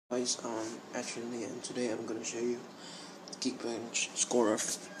Guys, actually, and today I'm gonna show you Geekbench score of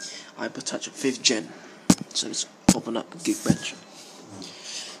iPod Touch 5th Gen. So let's open up Geekbench.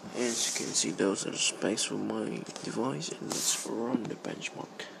 As you can see, those are the specs for my device, and let's run the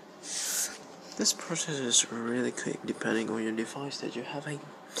benchmark. This process is really quick depending on your device that you're having.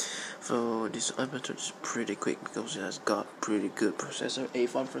 So this iPod Touch is pretty quick because it has got pretty good processor,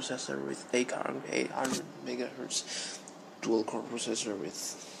 A5 processor with 800 megahertz, dual core processor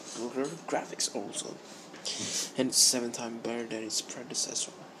with good graphics also, and it's 7 times better than its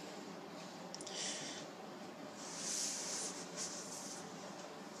predecessor.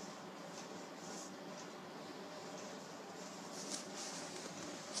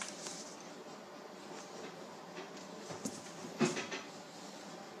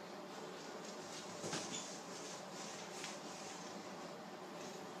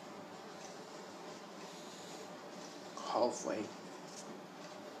 Halfway.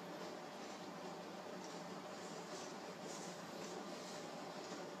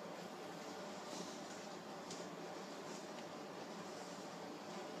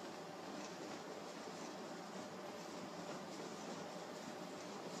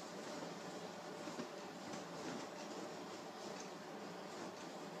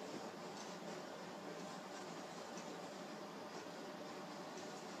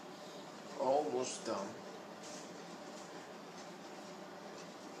 Almost done.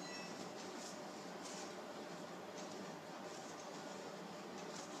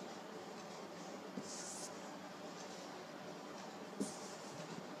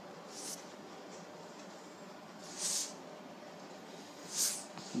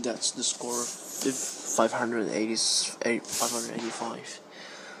 That's the score of 585.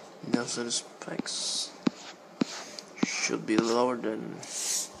 Now, so the specs should be lower than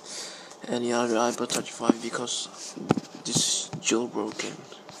any other iPod Touch 5 because this is jailbroken.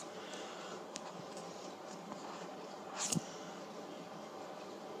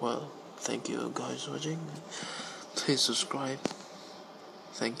 Well, thank you guys for watching. Please subscribe.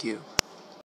 Thank you.